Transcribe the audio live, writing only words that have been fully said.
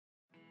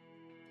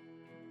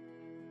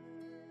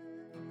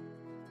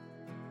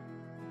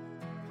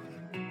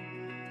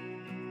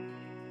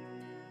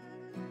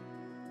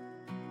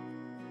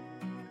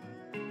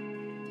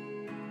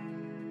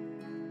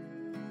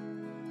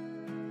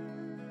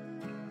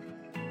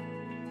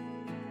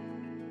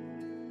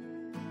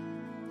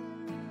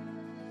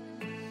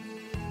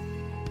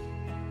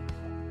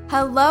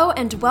Hello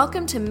and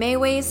welcome to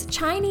Meiwei's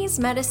Chinese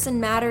Medicine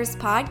Matters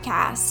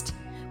podcast,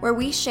 where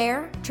we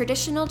share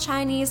traditional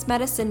Chinese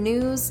medicine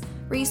news,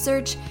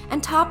 research,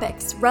 and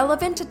topics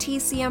relevant to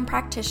TCM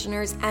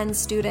practitioners and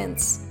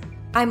students.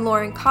 I'm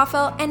Lauren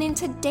Koffel, and in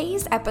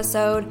today's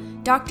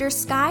episode, Dr.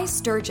 Skye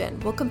Sturgeon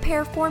will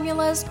compare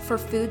formulas for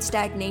food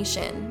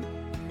stagnation.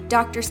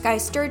 Dr. Skye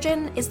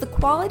Sturgeon is the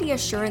Quality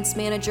Assurance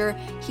Manager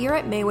here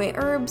at Meiwei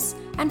Herbs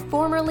and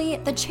formerly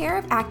the Chair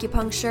of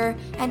Acupuncture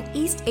and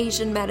East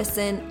Asian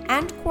Medicine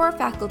and Core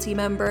Faculty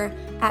Member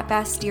at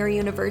Bastyr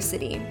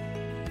University.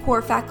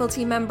 Core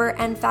Faculty Member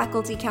and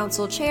Faculty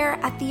Council Chair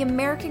at the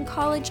American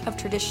College of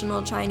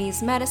Traditional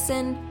Chinese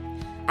Medicine,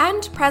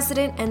 and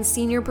President and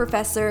Senior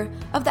Professor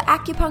of the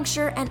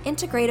Acupuncture and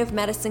Integrative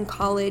Medicine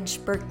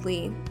College,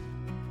 Berkeley.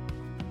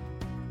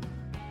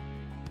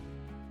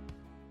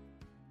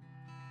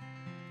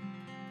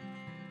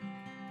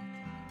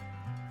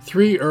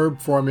 Three herb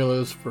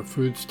formulas for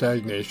food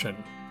stagnation.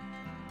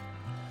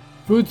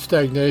 Food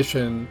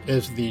stagnation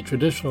is the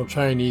traditional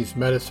Chinese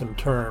medicine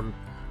term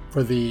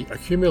for the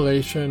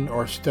accumulation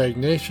or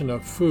stagnation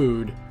of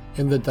food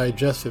in the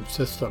digestive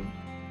system.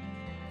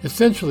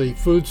 Essentially,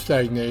 food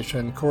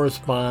stagnation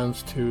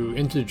corresponds to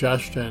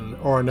indigestion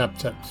or an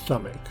upset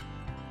stomach.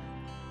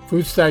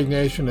 Food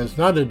stagnation is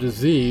not a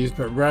disease,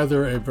 but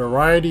rather a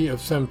variety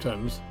of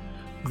symptoms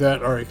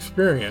that are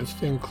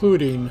experienced,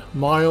 including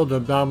mild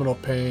abdominal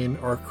pain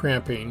or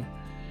cramping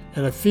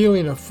and a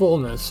feeling of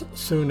fullness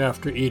soon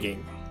after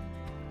eating.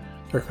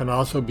 There can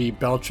also be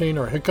belching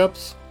or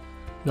hiccups,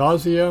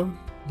 nausea,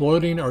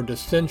 bloating or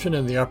distension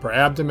in the upper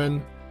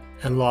abdomen,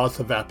 and loss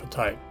of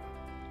appetite.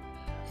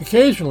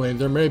 Occasionally,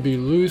 there may be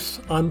loose,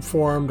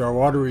 unformed, or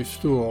watery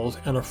stools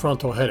and a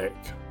frontal headache.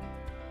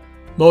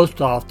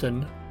 Most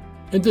often,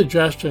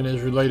 indigestion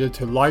is related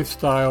to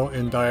lifestyle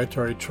and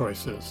dietary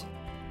choices.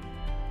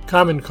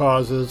 Common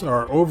causes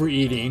are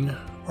overeating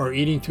or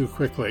eating too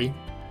quickly,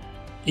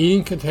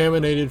 eating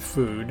contaminated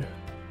food,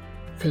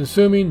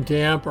 consuming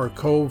damp or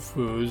cold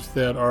foods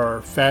that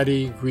are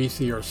fatty,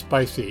 greasy, or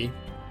spicy,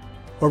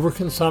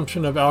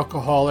 overconsumption of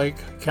alcoholic,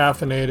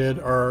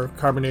 caffeinated, or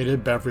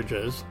carbonated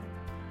beverages,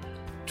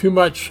 too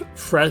much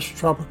fresh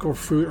tropical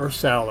fruit or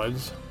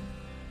salads,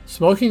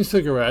 smoking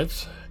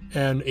cigarettes,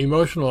 and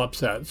emotional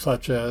upset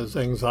such as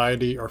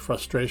anxiety or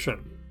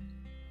frustration.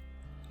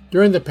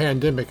 During the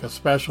pandemic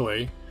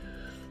especially,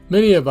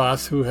 many of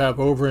us who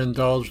have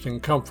overindulged in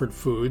comfort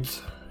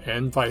foods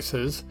and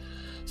vices,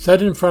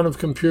 sat in front of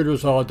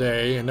computers all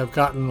day and have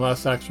gotten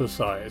less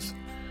exercise,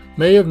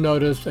 may have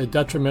noticed a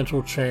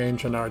detrimental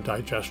change in our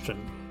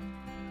digestion.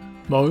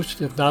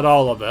 Most, if not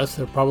all of us,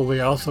 have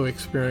probably also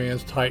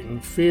experienced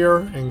heightened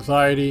fear,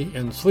 anxiety,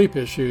 and sleep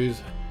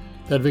issues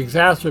that have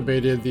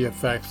exacerbated the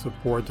effects of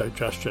poor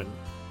digestion.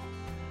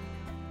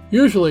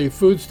 Usually,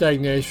 food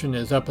stagnation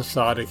is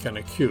episodic and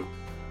acute,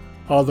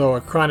 although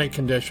a chronic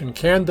condition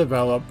can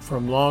develop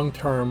from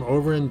long-term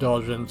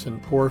overindulgence in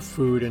poor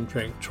food and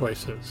drink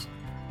choices.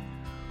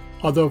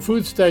 Although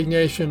food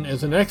stagnation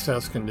is an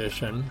excess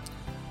condition,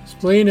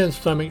 spleen and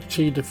stomach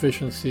qi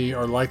deficiency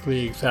are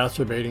likely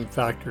exacerbating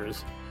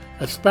factors,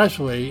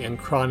 especially in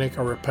chronic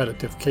or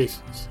repetitive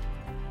cases.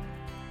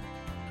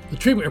 The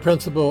treatment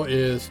principle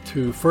is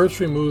to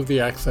first remove the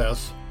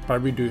excess by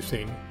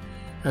reducing,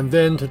 and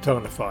then to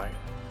tonify.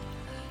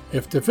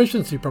 If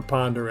deficiency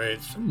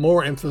preponderates,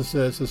 more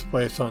emphasis is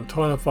placed on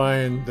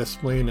tonifying the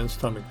spleen and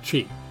stomach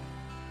qi.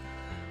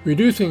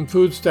 Reducing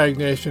food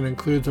stagnation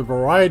includes a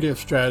variety of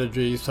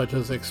strategies such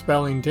as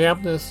expelling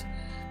dampness,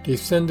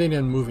 descending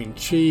and moving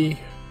qi,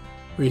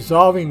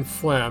 resolving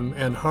phlegm,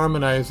 and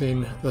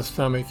harmonizing the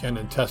stomach and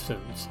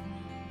intestines.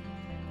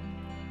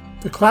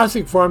 The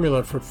classic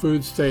formula for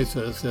food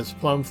stasis is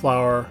plum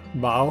flower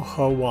Bao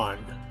He Wan,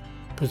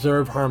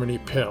 Preserve Harmony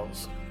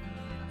pills.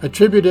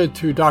 Attributed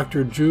to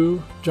Dr.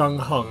 Zhu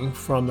Zhengheng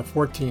from the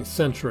 14th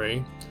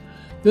century,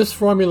 this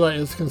formula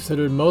is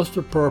considered most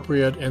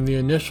appropriate in the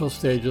initial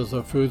stages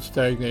of food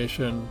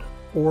stagnation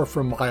or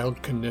for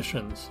mild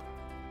conditions.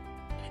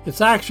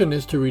 Its action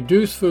is to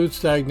reduce food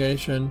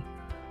stagnation,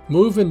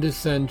 move and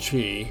descend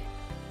qi,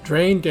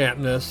 drain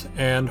dampness,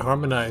 and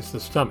harmonize the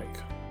stomach.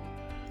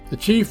 The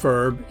chief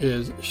herb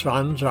is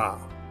shanjia,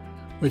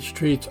 which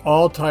treats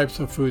all types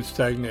of food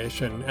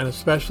stagnation and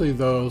especially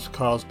those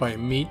caused by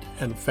meat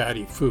and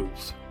fatty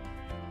foods.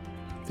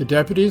 The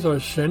deputies are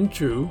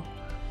shenju,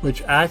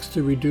 which acts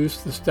to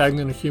reduce the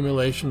stagnant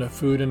accumulation of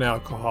food and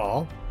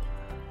alcohol,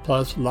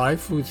 plus lai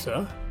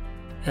fuzi,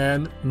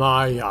 and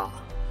maya,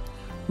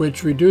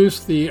 which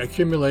reduce the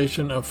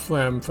accumulation of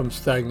phlegm from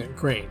stagnant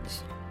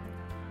grains.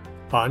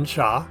 Ban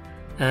sha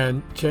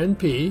and chen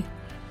pi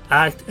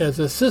act as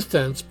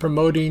assistants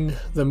promoting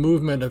the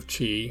movement of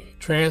qi,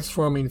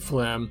 transforming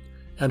phlegm,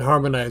 and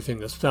harmonizing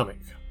the stomach.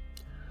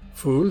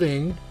 Fu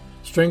ling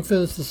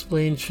strengthens the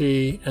spleen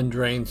qi and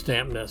drains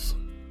dampness.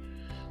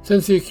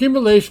 Since the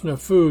accumulation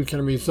of food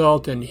can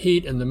result in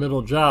heat in the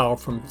middle jiao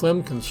from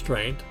phlegm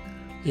constraint,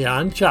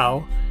 lian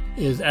jiao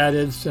is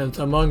added since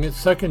among its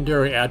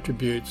secondary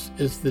attributes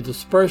is the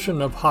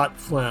dispersion of hot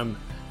phlegm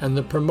and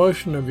the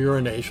promotion of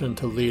urination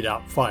to lead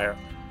out fire.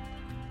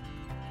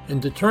 In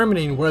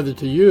determining whether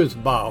to use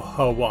Bao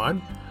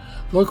He,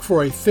 look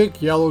for a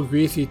thick yellow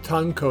greasy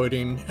tongue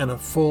coating and a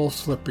full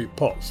slippery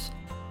pulse.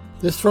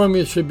 This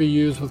formula should be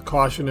used with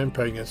caution in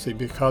pregnancy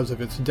because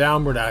of its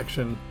downward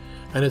action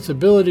and its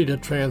ability to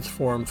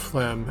transform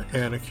phlegm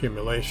and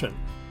accumulation.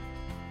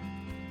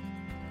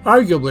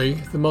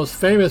 Arguably, the most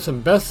famous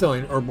and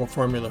best-selling herbal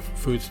formula for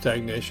food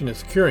stagnation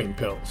is curing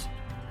pills.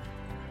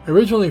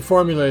 Originally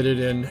formulated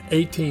in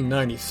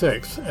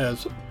 1896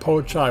 as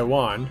Po Chai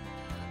Wan,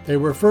 they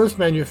were first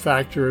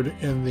manufactured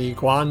in the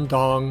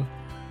Guangdong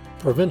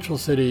provincial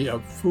city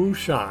of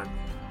Fushan.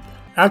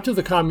 After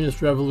the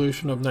Communist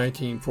Revolution of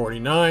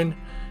 1949,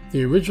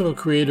 the original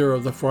creator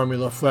of the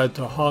formula fled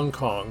to Hong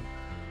Kong,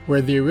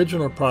 where the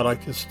original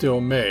product is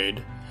still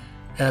made,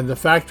 and the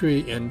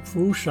factory in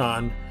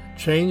Fushan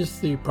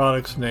changed the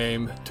product's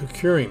name to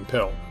Curing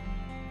Pill.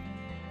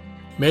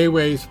 Mei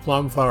Wei's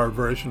plum flower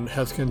version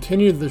has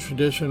continued the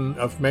tradition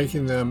of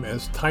making them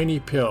as tiny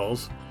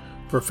pills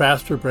for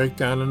faster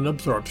breakdown and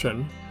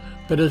absorption,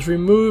 but has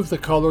removed the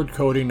colored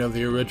coating of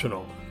the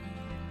original.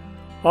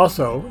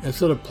 Also,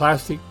 instead of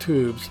plastic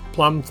tubes,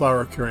 plum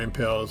flower curing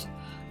pills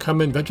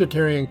come in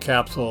vegetarian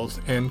capsules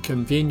and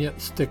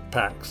convenient stick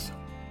packs.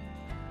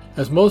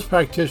 As most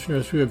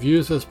practitioners who have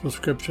used this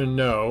prescription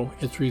know,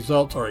 its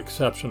results are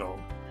exceptional.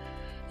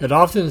 It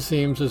often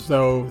seems as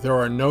though there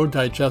are no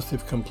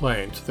digestive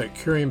complaints that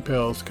curing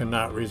pills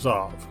cannot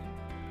resolve.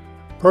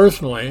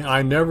 Personally,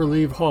 I never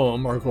leave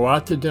home or go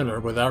out to dinner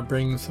without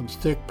bringing some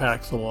stick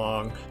packs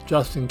along,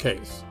 just in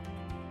case.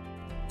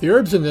 The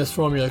herbs in this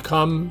formula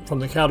come from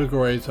the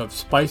categories of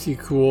spicy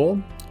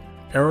cool,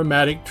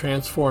 aromatic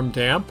transform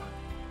damp,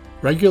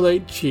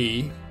 regulate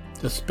qi,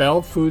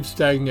 dispel food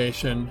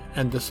stagnation,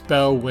 and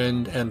dispel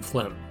wind and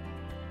phlegm.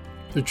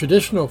 The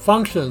traditional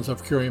functions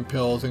of curing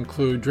pills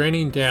include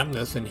draining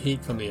dampness and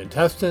heat from the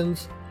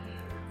intestines,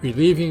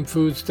 relieving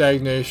food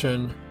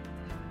stagnation,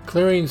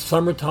 clearing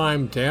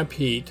summertime damp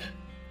heat,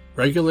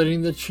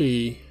 regulating the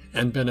qi,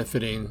 and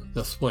benefiting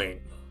the spleen.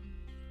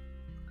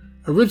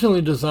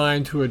 Originally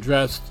designed to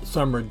address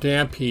summer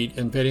damp heat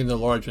invading the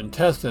large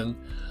intestine,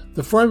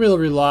 the formula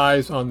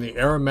relies on the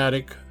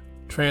aromatic,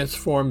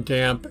 transform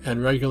damp,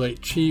 and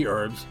regulate qi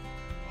herbs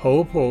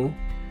Houpo,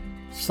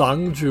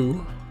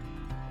 Sangju,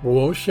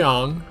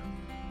 Wuxiang,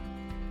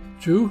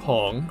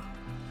 Zhuhong,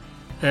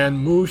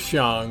 and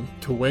Muxiang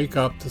to wake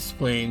up the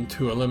spleen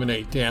to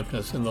eliminate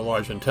dampness in the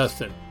large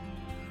intestine.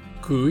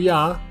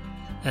 Kuya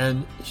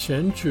and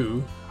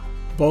Shenchu,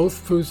 both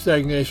food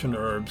stagnation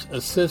herbs,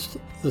 assist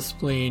the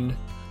spleen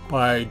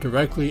by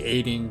directly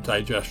aiding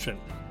digestion.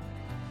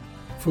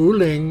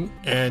 Fuling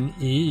and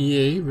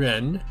Yi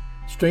Ren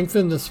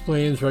strengthen the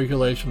spleen's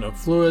regulation of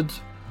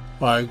fluids,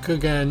 while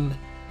Gegen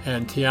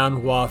and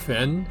Tianhua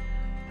Fen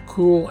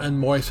cool and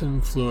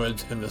moisten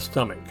fluids in the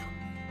stomach.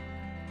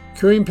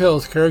 Curing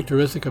Pill's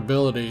characteristic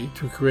ability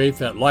to create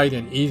that light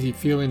and easy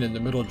feeling in the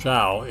middle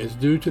jiao is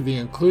due to the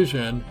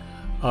inclusion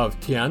of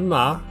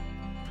Tianma,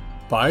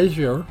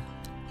 Baizhi,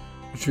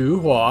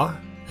 Zhuhua,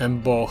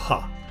 and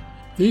Boha.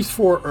 These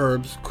four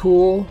herbs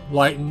cool,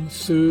 lighten,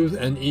 soothe,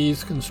 and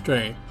ease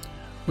constraint,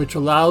 which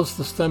allows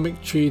the stomach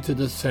qi to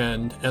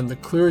descend and the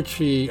clear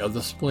qi of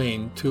the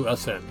spleen to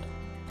ascend.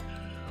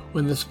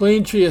 When the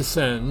spleen qi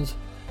ascends,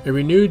 a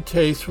renewed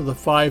taste for the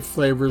five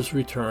flavors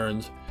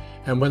returns,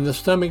 and when the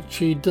stomach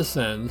qi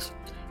descends,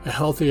 a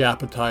healthy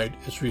appetite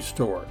is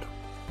restored.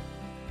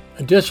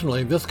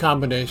 Additionally, this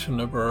combination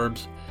of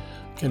herbs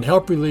can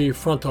help relieve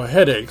frontal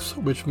headaches,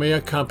 which may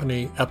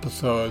accompany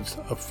episodes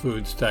of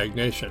food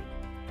stagnation.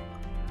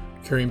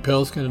 Curing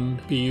pills can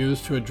be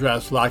used to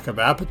address lack of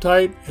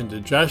appetite,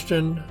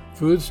 indigestion,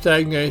 food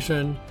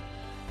stagnation,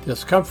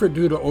 discomfort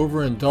due to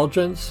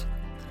overindulgence,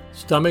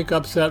 stomach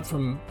upset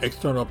from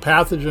external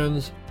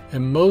pathogens,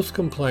 and most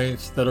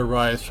complaints that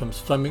arise from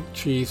stomach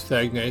qi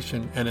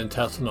stagnation and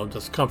intestinal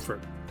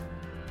discomfort.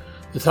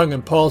 The tongue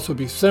and pulse would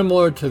be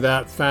similar to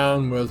that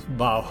found with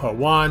Bao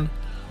He,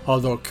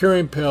 although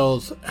curing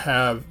pills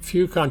have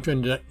few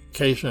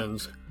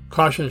contraindications.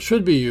 Caution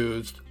should be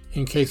used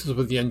in cases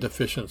with yin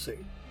deficiency.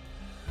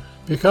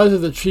 Because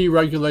of the qi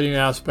regulating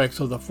aspects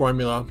of the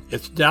formula,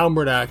 its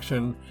downward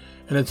action,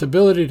 and its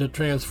ability to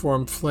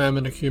transform phlegm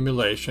and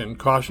accumulation,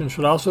 caution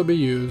should also be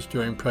used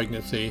during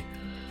pregnancy,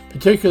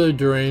 particularly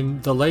during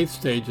the late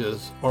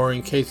stages or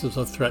in cases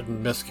of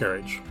threatened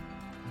miscarriage.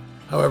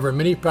 However,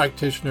 many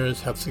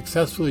practitioners have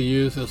successfully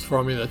used this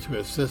formula to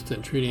assist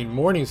in treating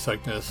morning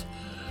sickness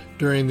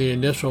during the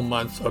initial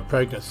months of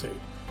pregnancy.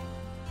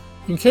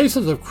 In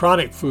cases of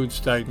chronic food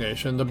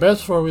stagnation, the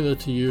best formula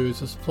to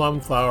use is plum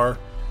flower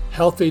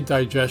healthy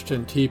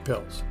digestion tea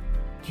pills,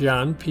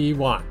 Jian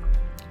P1.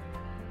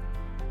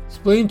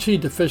 Spleen qi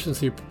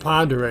deficiency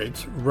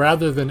preponderates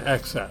rather than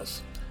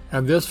excess,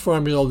 and this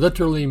formula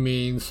literally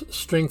means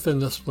strengthen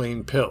the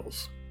spleen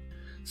pills.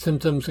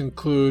 Symptoms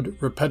include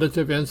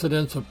repetitive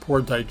incidents of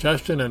poor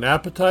digestion and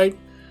appetite,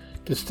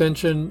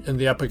 distension in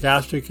the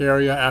epigastric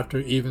area after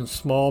even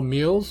small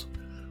meals,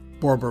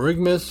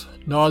 borborygmus,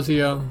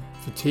 nausea,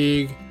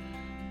 fatigue,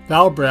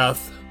 foul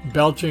breath,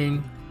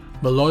 belching,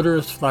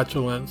 malodorous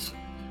flatulence,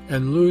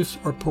 and loose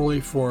or poorly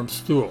formed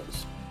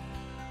stools.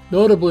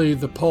 Notably,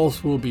 the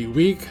pulse will be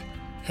weak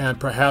and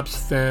perhaps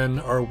thin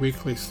or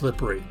weakly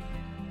slippery.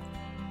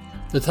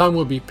 The tongue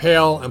will be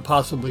pale and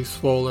possibly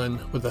swollen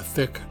with a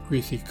thick,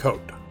 greasy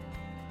coat.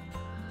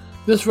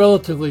 This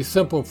relatively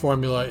simple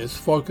formula is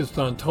focused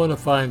on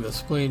tonifying the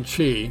spleen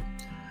qi,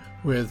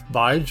 with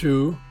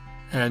Baizhu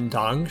and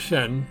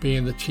Dangshen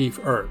being the chief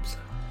herbs.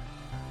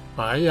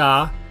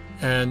 Maya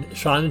and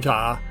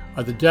Shanjia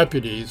are the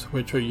deputies,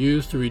 which are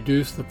used to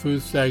reduce the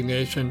food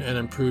stagnation and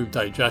improve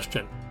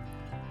digestion.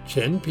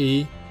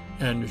 Qinpi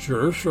and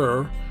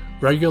Zhishi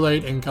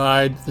regulate and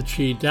guide the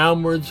qi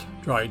downwards,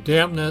 dry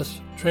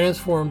dampness,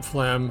 transform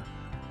phlegm,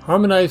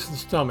 harmonize the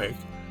stomach,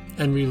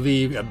 and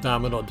relieve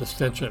abdominal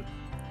distension.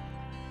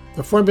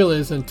 The formula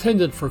is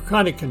intended for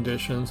chronic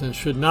conditions and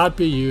should not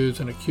be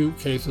used in acute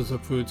cases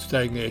of food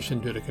stagnation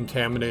due to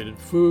contaminated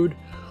food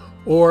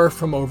or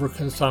from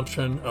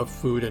overconsumption of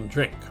food and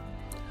drink.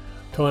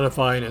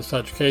 Tonifying in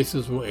such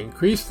cases will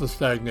increase the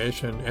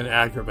stagnation and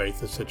aggravate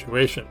the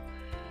situation.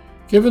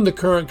 Given the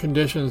current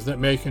conditions that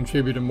may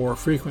contribute to more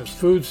frequent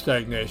food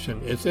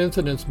stagnation, its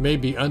incidence may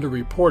be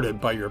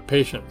underreported by your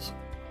patients.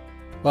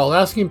 While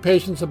asking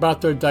patients about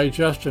their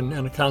digestion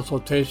in a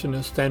consultation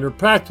is standard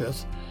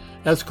practice,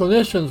 as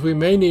clinicians we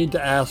may need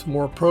to ask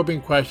more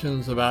probing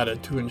questions about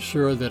it to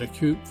ensure that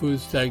acute food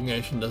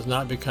stagnation does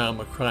not become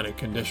a chronic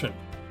condition.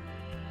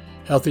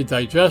 Healthy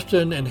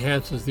digestion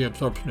enhances the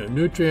absorption of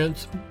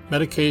nutrients,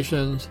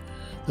 medications,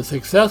 the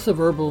success of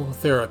herbal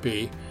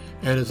therapy,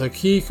 and is a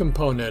key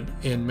component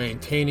in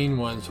maintaining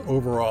one's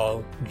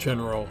overall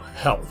general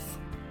health.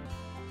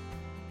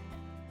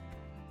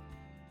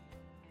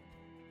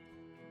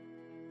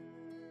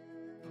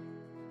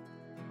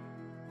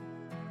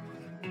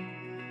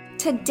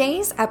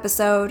 Today's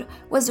episode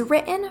was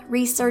written,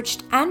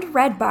 researched, and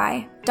read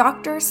by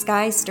Dr.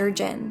 Skye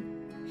Sturgeon.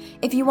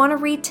 If you want to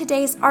read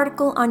today's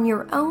article on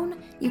your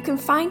own, you can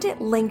find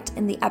it linked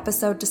in the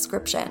episode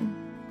description.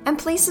 And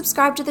please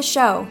subscribe to the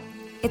show.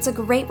 It's a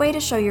great way to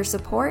show your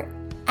support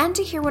and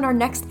to hear when our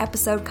next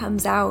episode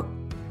comes out.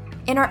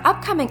 In our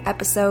upcoming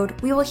episode,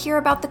 we will hear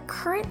about the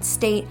current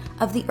state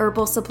of the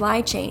herbal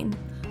supply chain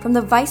from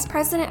the Vice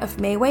President of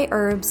Mayway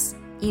Herbs,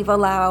 Eva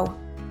Lau.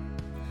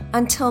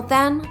 Until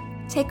then,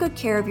 take good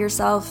care of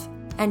yourself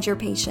and your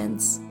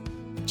patients.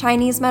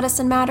 Chinese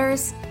medicine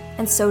matters,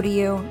 and so do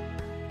you.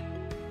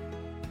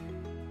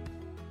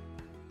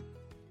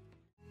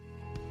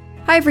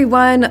 Hi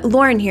everyone,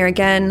 Lauren here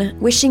again,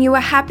 wishing you a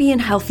happy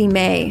and healthy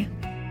May.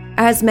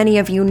 As many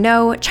of you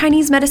know,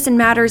 Chinese Medicine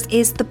Matters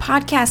is the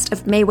podcast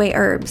of Mayway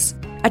Herbs,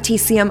 a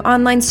TCM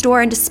online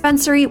store and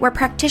dispensary where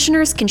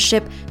practitioners can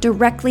ship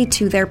directly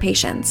to their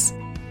patients.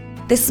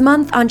 This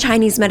month on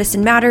Chinese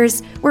Medicine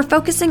Matters, we're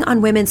focusing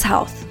on women's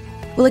health.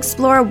 We'll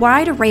explore a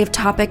wide array of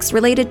topics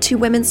related to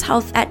women's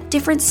health at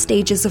different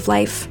stages of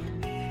life.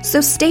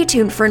 So stay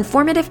tuned for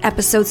informative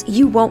episodes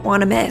you won't want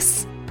to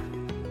miss.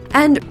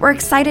 And we're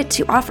excited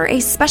to offer a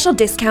special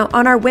discount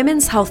on our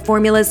Women's Health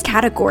Formulas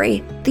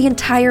category the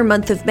entire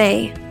month of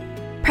May.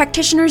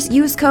 Practitioners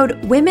use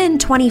code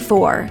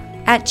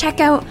WOMEN24 at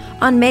checkout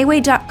on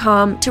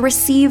Mayway.com to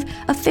receive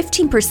a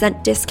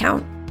 15%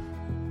 discount.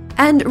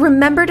 And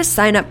remember to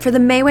sign up for the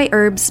Mayway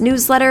Herbs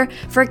newsletter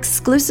for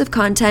exclusive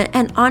content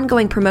and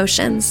ongoing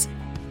promotions.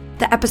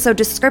 The episode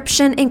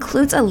description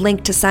includes a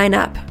link to sign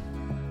up.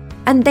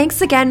 And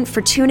thanks again for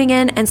tuning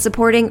in and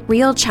supporting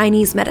Real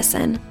Chinese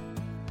Medicine.